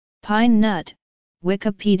Pine nut,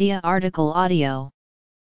 Wikipedia article audio.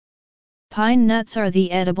 Pine nuts are the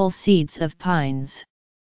edible seeds of pines.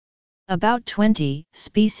 About 20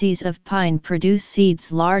 species of pine produce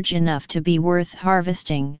seeds large enough to be worth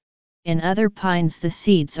harvesting. In other pines the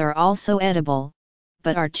seeds are also edible,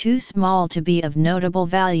 but are too small to be of notable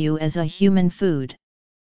value as a human food.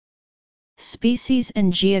 Species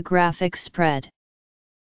and geographic spread.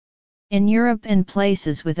 In Europe and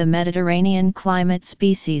places with a Mediterranean climate,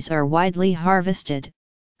 species are widely harvested: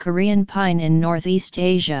 Korean pine in Northeast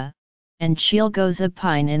Asia, and Chilgoza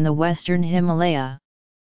pine in the western Himalaya.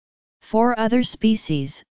 4 other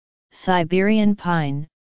species, Siberian pine,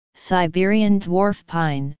 Siberian dwarf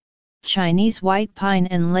pine, Chinese white pine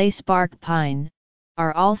and lacebark pine,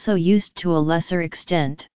 are also used to a lesser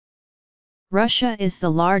extent. Russia is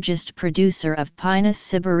the largest producer of Pinus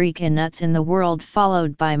sibirica nuts in the world,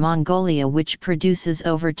 followed by Mongolia, which produces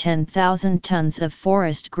over 10,000 tons of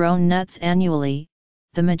forest-grown nuts annually.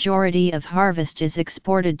 The majority of harvest is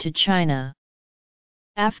exported to China.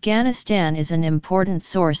 Afghanistan is an important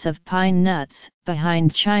source of pine nuts,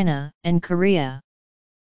 behind China and Korea.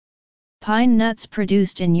 Pine nuts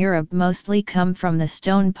produced in Europe mostly come from the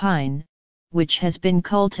stone pine, which has been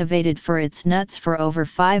cultivated for its nuts for over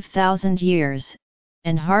 5,000 years,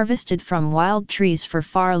 and harvested from wild trees for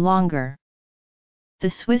far longer. The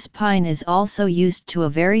Swiss pine is also used to a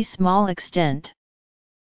very small extent.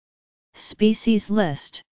 Species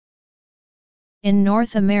list. In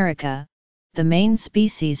North America, the main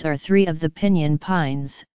species are 3 of the pinyon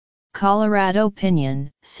pines: Colorado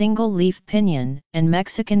pinyon, single-leaf pinyon, and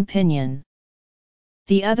Mexican pinyon.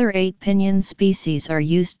 The other 8 pinyon species are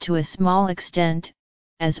used to a small extent,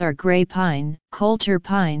 as are gray pine, coulter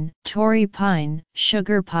pine, Torrey pine,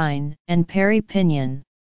 sugar pine, and Perry pinyon.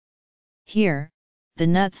 Here, the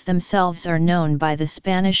nuts themselves are known by the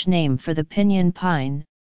Spanish name for the pinyon pine,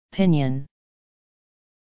 pinyon.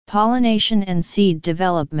 Pollination and seed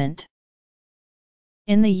development.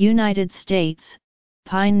 In the United States,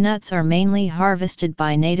 pine nuts are mainly harvested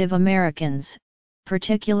by Native Americans,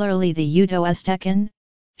 particularly the Uto-Aztecan,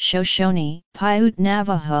 Shoshone, Paiute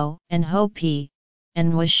Navajo, and Hopi,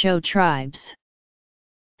 and Washoe tribes.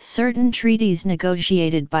 Certain treaties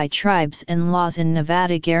negotiated by tribes and laws in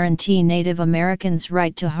Nevada guarantee Native Americans'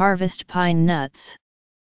 right to harvest pine nuts.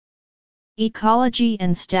 Ecology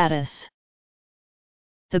and status.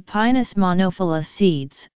 The Pinus monophylla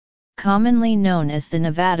seeds, commonly known as the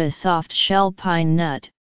Nevada soft-shell pine nut,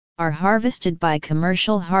 are harvested by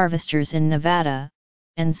commercial harvesters in Nevada,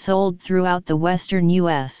 and sold throughout the western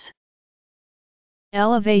U.S.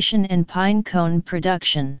 Elevation and pine cone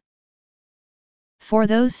production. For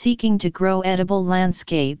those seeking to grow edible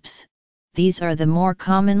landscapes, these are the more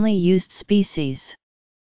commonly used species.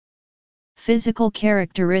 Physical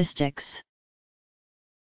characteristics.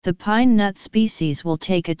 The pine nut species will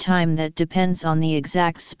take a time that depends on the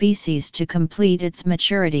exact species to complete its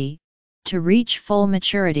maturity. To reach full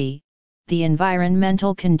maturity, the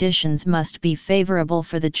environmental conditions must be favorable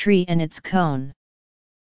for the tree and its cone.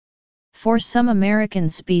 For some American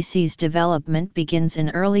species, development begins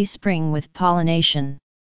in early spring with pollination.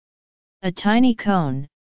 A tiny cone,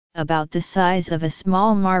 about the size of a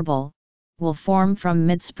small marble, will form from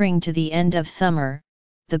mid-spring to the end of summer.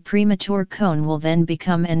 The premature cone will then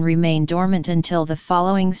become and remain dormant until the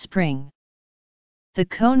following spring. The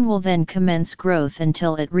cone will then commence growth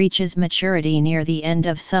until it reaches maturity near the end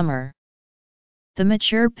of summer. The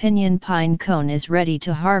mature pinyon pine cone is ready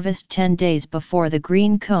to harvest 10 days before the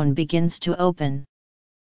green cone begins to open.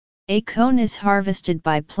 A cone is harvested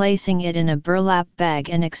by placing it in a burlap bag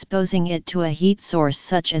and exposing it to a heat source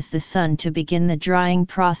such as the sun to begin the drying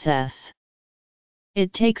process.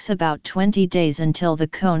 It takes about 20 days until the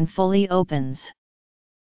cone fully opens.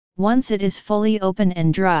 Once it is fully open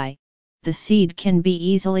and dry, the seed can be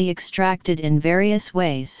easily extracted in various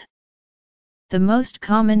ways. The most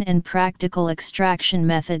common and practical extraction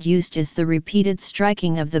method used is the repeated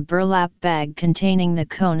striking of the burlap bag containing the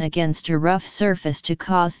cone against a rough surface to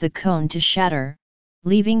cause the cone to shatter,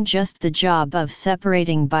 leaving just the job of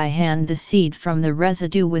separating by hand the seed from the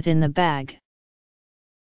residue within the bag.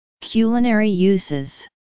 Culinary uses.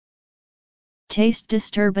 Taste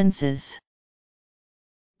disturbances.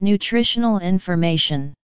 Nutritional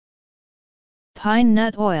information. Pine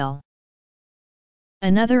nut oil.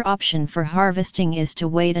 Another option for harvesting is to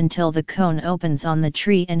wait until the cone opens on the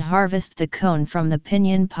tree and harvest the cone from the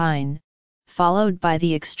pinyon pine, followed by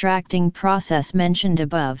the extracting process mentioned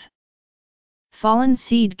above. Fallen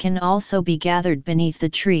seed can also be gathered beneath the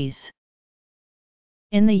trees.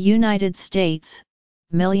 In the United States,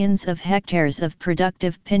 millions of hectares of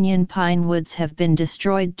productive pinyon pine woods have been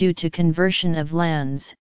destroyed due to conversion of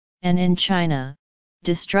lands, and in China,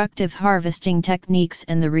 destructive harvesting techniques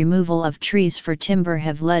and the removal of trees for timber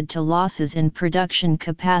have led to losses in production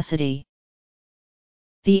capacity.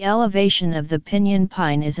 The elevation of the pinyon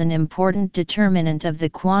pine is an important determinant of the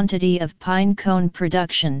quantity of pine cone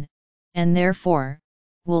production, and therefore,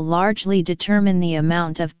 will largely determine the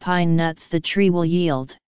amount of pine nuts the tree will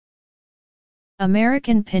yield.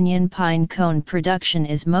 American pinyon pine cone production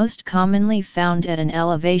is most commonly found at an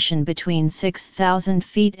elevation between 6,000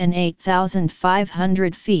 feet and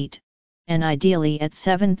 8,500 feet, and ideally at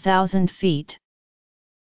 7,000 feet.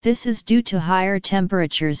 This is due to higher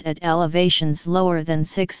temperatures at elevations lower than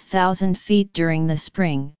 6,000 feet during the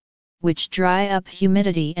spring, which dry up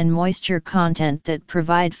humidity and moisture content that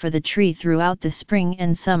provide for the tree throughout the spring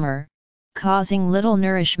and summer, causing little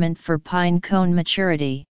nourishment for pine cone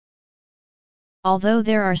maturity. Although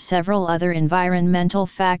there are several other environmental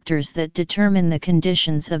factors that determine the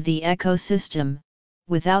conditions of the ecosystem,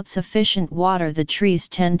 without sufficient water the trees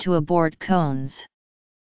tend to abort cones.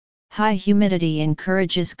 High humidity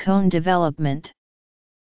encourages cone development.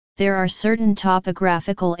 There are certain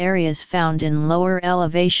topographical areas found in lower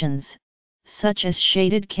elevations, such as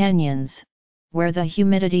shaded canyons, where the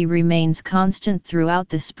humidity remains constant throughout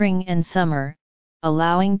the spring and summer,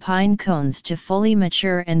 allowing pine cones to fully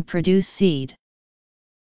mature and produce seed.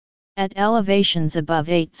 At elevations above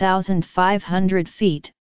 8,500 feet,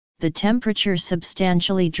 the temperature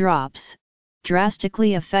substantially drops,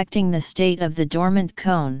 drastically affecting the state of the dormant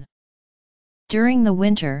cone. During the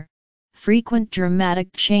winter, frequent dramatic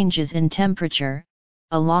changes in temperature,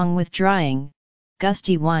 along with drying,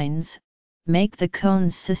 gusty winds, make the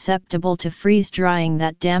cones susceptible to freeze-drying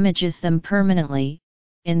that damages them permanently.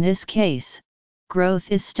 In this case, growth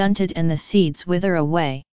is stunted and the seeds wither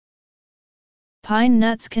away. Pine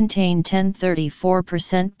nuts contain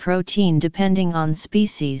 10–34% protein depending on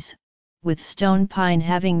species, with stone pine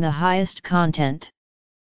having the highest content.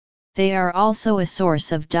 They are also a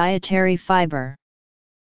source of dietary fiber.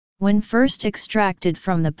 When first extracted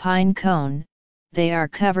from the pine cone, they are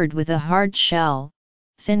covered with a hard shell,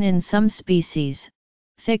 thin in some species,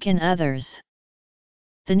 thick in others.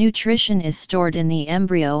 The nutrition is stored in the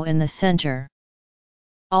embryo in the center.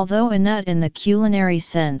 Although a nut in the culinary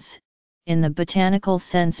sense, in the botanical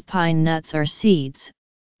sense pine nuts are seeds,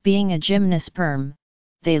 being a gymnosperm,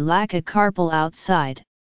 they lack a carpel outside.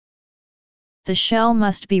 The shell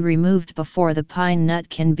must be removed before the pine nut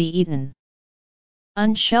can be eaten.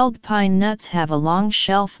 Unshelled pine nuts have a long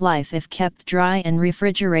shelf life if kept dry and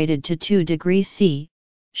refrigerated to 2 degrees C.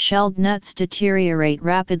 Shelled nuts deteriorate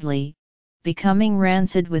rapidly, becoming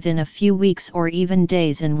rancid within a few weeks or even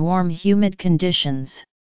days in warm humid conditions.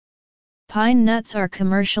 Pine nuts are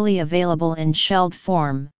commercially available in shelled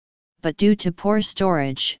form, but due to poor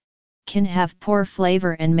storage, can have poor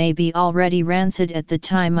flavor and may be already rancid at the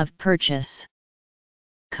time of purchase.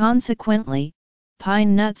 Consequently,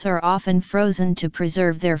 pine nuts are often frozen to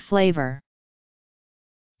preserve their flavor.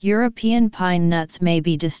 European pine nuts may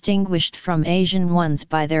be distinguished from Asian ones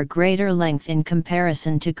by their greater length in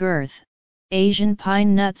comparison to girth. Asian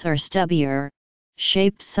pine nuts are stubbier,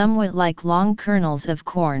 shaped somewhat like long kernels of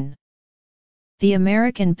corn. The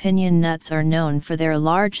American pinyon nuts are known for their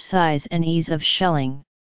large size and ease of shelling.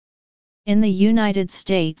 In the United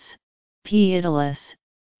States, P. italus,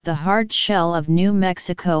 the hard shell of New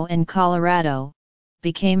Mexico and Colorado,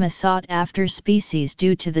 became a sought-after species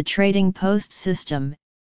due to the trading post system,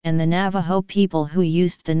 and the Navajo people who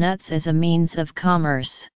used the nuts as a means of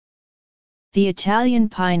commerce. The Italian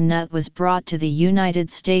pine nut was brought to the United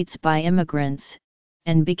States by immigrants,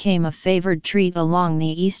 and became a favored treat along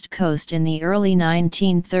the East Coast in the early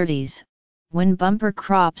 1930s, when bumper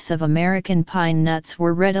crops of American pine nuts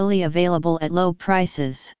were readily available at low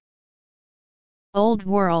prices. Old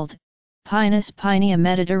World, Pinus pinea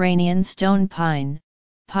Mediterranean stone pine,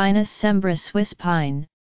 Pinus sembra Swiss pine,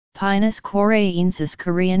 Pinus coreyensis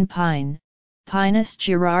Korean pine, Pinus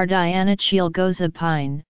girardiana chilgoza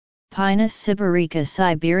pine, Pinus sibirica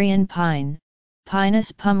Siberian pine,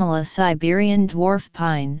 Pinus pumila Siberian dwarf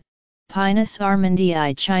pine, Pinus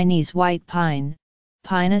armandii Chinese white pine,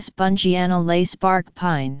 Pinus bungiana lace bark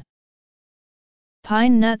pine.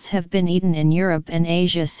 Pine nuts have been eaten in Europe and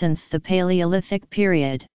Asia since the Paleolithic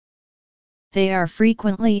period. They are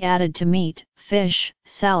frequently added to meat, fish,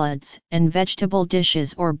 salads, and vegetable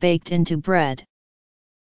dishes or baked into bread.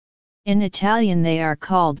 In Italian they are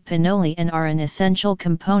called pinoli and are an essential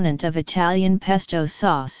component of Italian pesto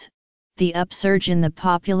sauce. The upsurge in the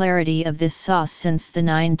popularity of this sauce since the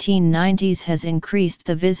 1990s has increased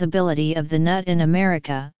the visibility of the nut in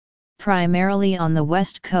America, primarily on the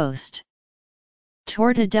West Coast.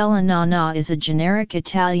 Torta della nonna is a generic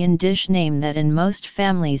Italian dish name that in most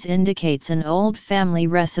families indicates an old family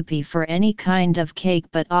recipe for any kind of cake,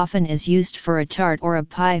 but often is used for a tart or a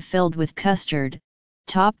pie filled with custard,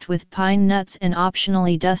 topped with pine nuts and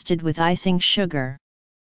optionally dusted with icing sugar.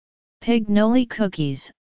 Pignoli cookies,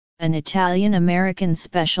 an Italian-American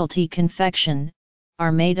specialty confection,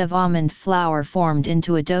 are made of almond flour formed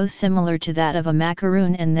into a dough similar to that of a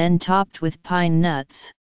macaroon and then topped with pine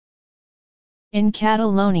nuts. In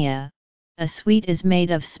Catalonia, a sweet is made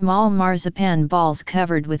of small marzipan balls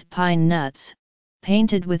covered with pine nuts,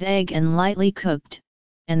 painted with egg and lightly cooked,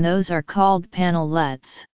 and those are called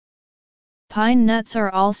panellets. Pine nuts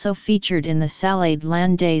are also featured in the salade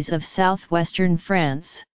landaise of southwestern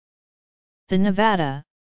France. The Nevada,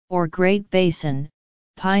 or Great Basin,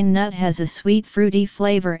 pine nut has a sweet fruity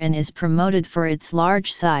flavor and is promoted for its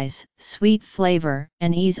large size, sweet flavor,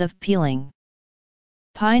 and ease of peeling.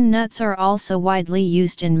 Pine nuts are also widely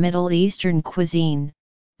used in Middle Eastern cuisine,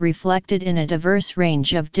 reflected in a diverse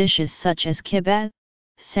range of dishes such as kibbeh,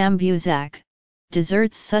 sambusak,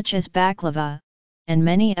 desserts such as baklava, and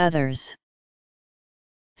many others.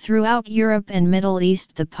 Throughout Europe and Middle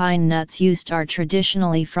East, the pine nuts used are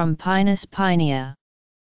traditionally from Pinus pinea.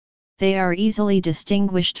 They are easily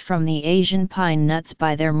distinguished from the Asian pine nuts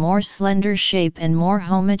by their more slender shape and more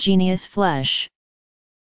homogeneous flesh.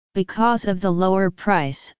 Because of the lower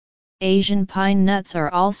price, Asian pine nuts are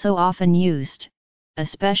also often used,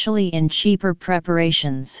 especially in cheaper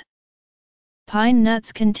preparations. Pine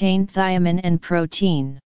nuts contain thiamine and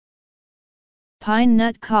protein. Pine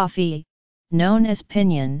nut coffee, known as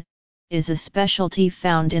piñón, is a specialty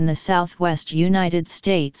found in the southwest United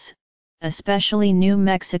States, especially New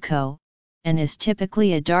Mexico, and is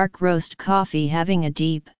typically a dark roast coffee having a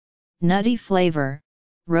deep, nutty flavor.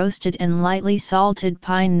 Roasted and lightly salted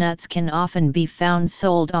pine nuts can often be found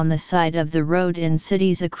sold on the side of the road in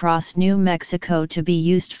cities across New Mexico to be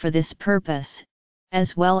used for this purpose,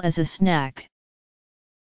 as well as a snack.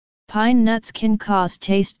 Pine nuts can cause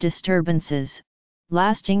taste disturbances,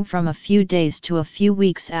 lasting from a few days to a few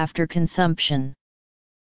weeks after consumption.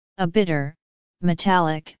 A bitter,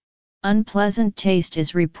 metallic, unpleasant taste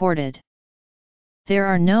is reported. There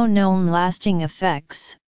are no known lasting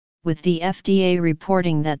effects, with the FDA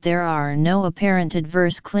reporting that there are no apparent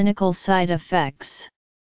adverse clinical side effects.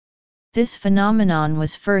 This phenomenon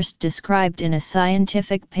was first described in a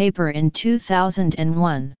scientific paper in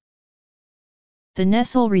 2001. The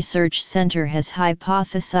Nestle Research Center has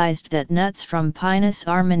hypothesized that nuts from Pinus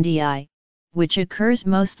armandii, which occurs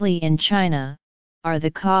mostly in China, are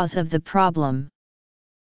the cause of the problem.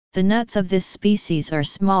 The nuts of this species are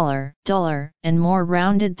smaller, duller, and more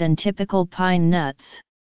rounded than typical pine nuts.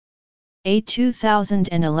 A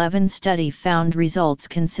 2011 study found results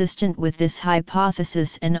consistent with this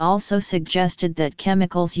hypothesis and also suggested that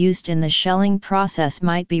chemicals used in the shelling process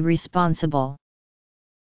might be responsible.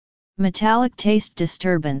 Metallic taste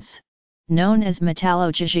disturbance, known as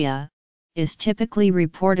metallogeusia, is typically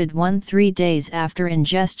reported 1-3 days after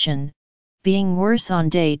ingestion, being worse on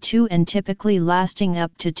day 2 and typically lasting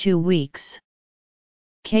up to 2 weeks.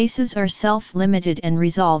 Cases are self-limited and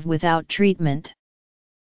resolve without treatment.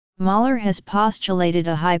 Mahler has postulated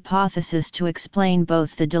a hypothesis to explain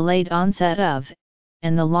both the delayed onset of,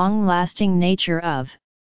 and the long-lasting nature of,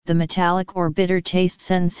 the metallic or bitter taste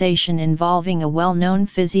sensation involving a well-known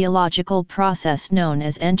physiological process known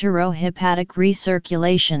as enterohepatic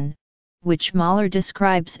recirculation, which Mahler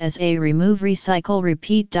describes as a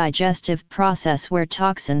remove-recycle-repeat digestive process where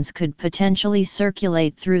toxins could potentially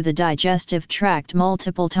circulate through the digestive tract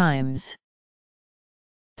multiple times.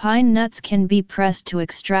 Pine nuts can be pressed to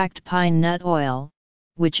extract pine nut oil,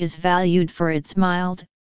 which is valued for its mild,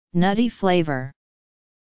 nutty flavor.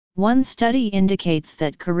 One study indicates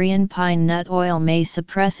that Korean pine nut oil may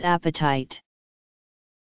suppress appetite.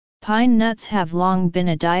 Pine nuts have long been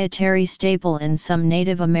a dietary staple in some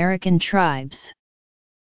Native American tribes.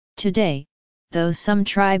 Today, though some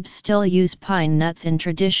tribes still use pine nuts in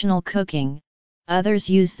traditional cooking, others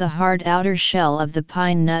use the hard outer shell of the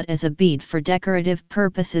pine nut as a bead for decorative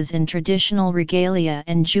purposes in traditional regalia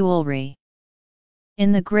and jewelry.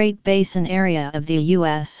 In the Great Basin area of the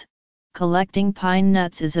U.S., collecting pine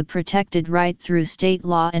nuts is a protected right through state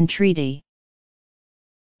law and treaty.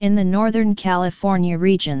 In the Northern California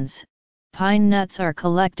regions, pine nuts are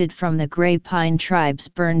collected from the gray pine tribes.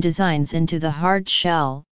 Burn designs into the hard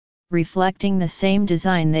shell, reflecting the same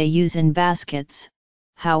design they use in baskets.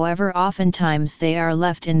 However, oftentimes they are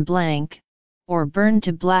left in blank, or burned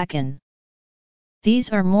to blacken.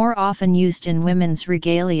 These are more often used in women's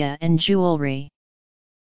regalia and jewelry.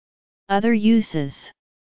 Other uses.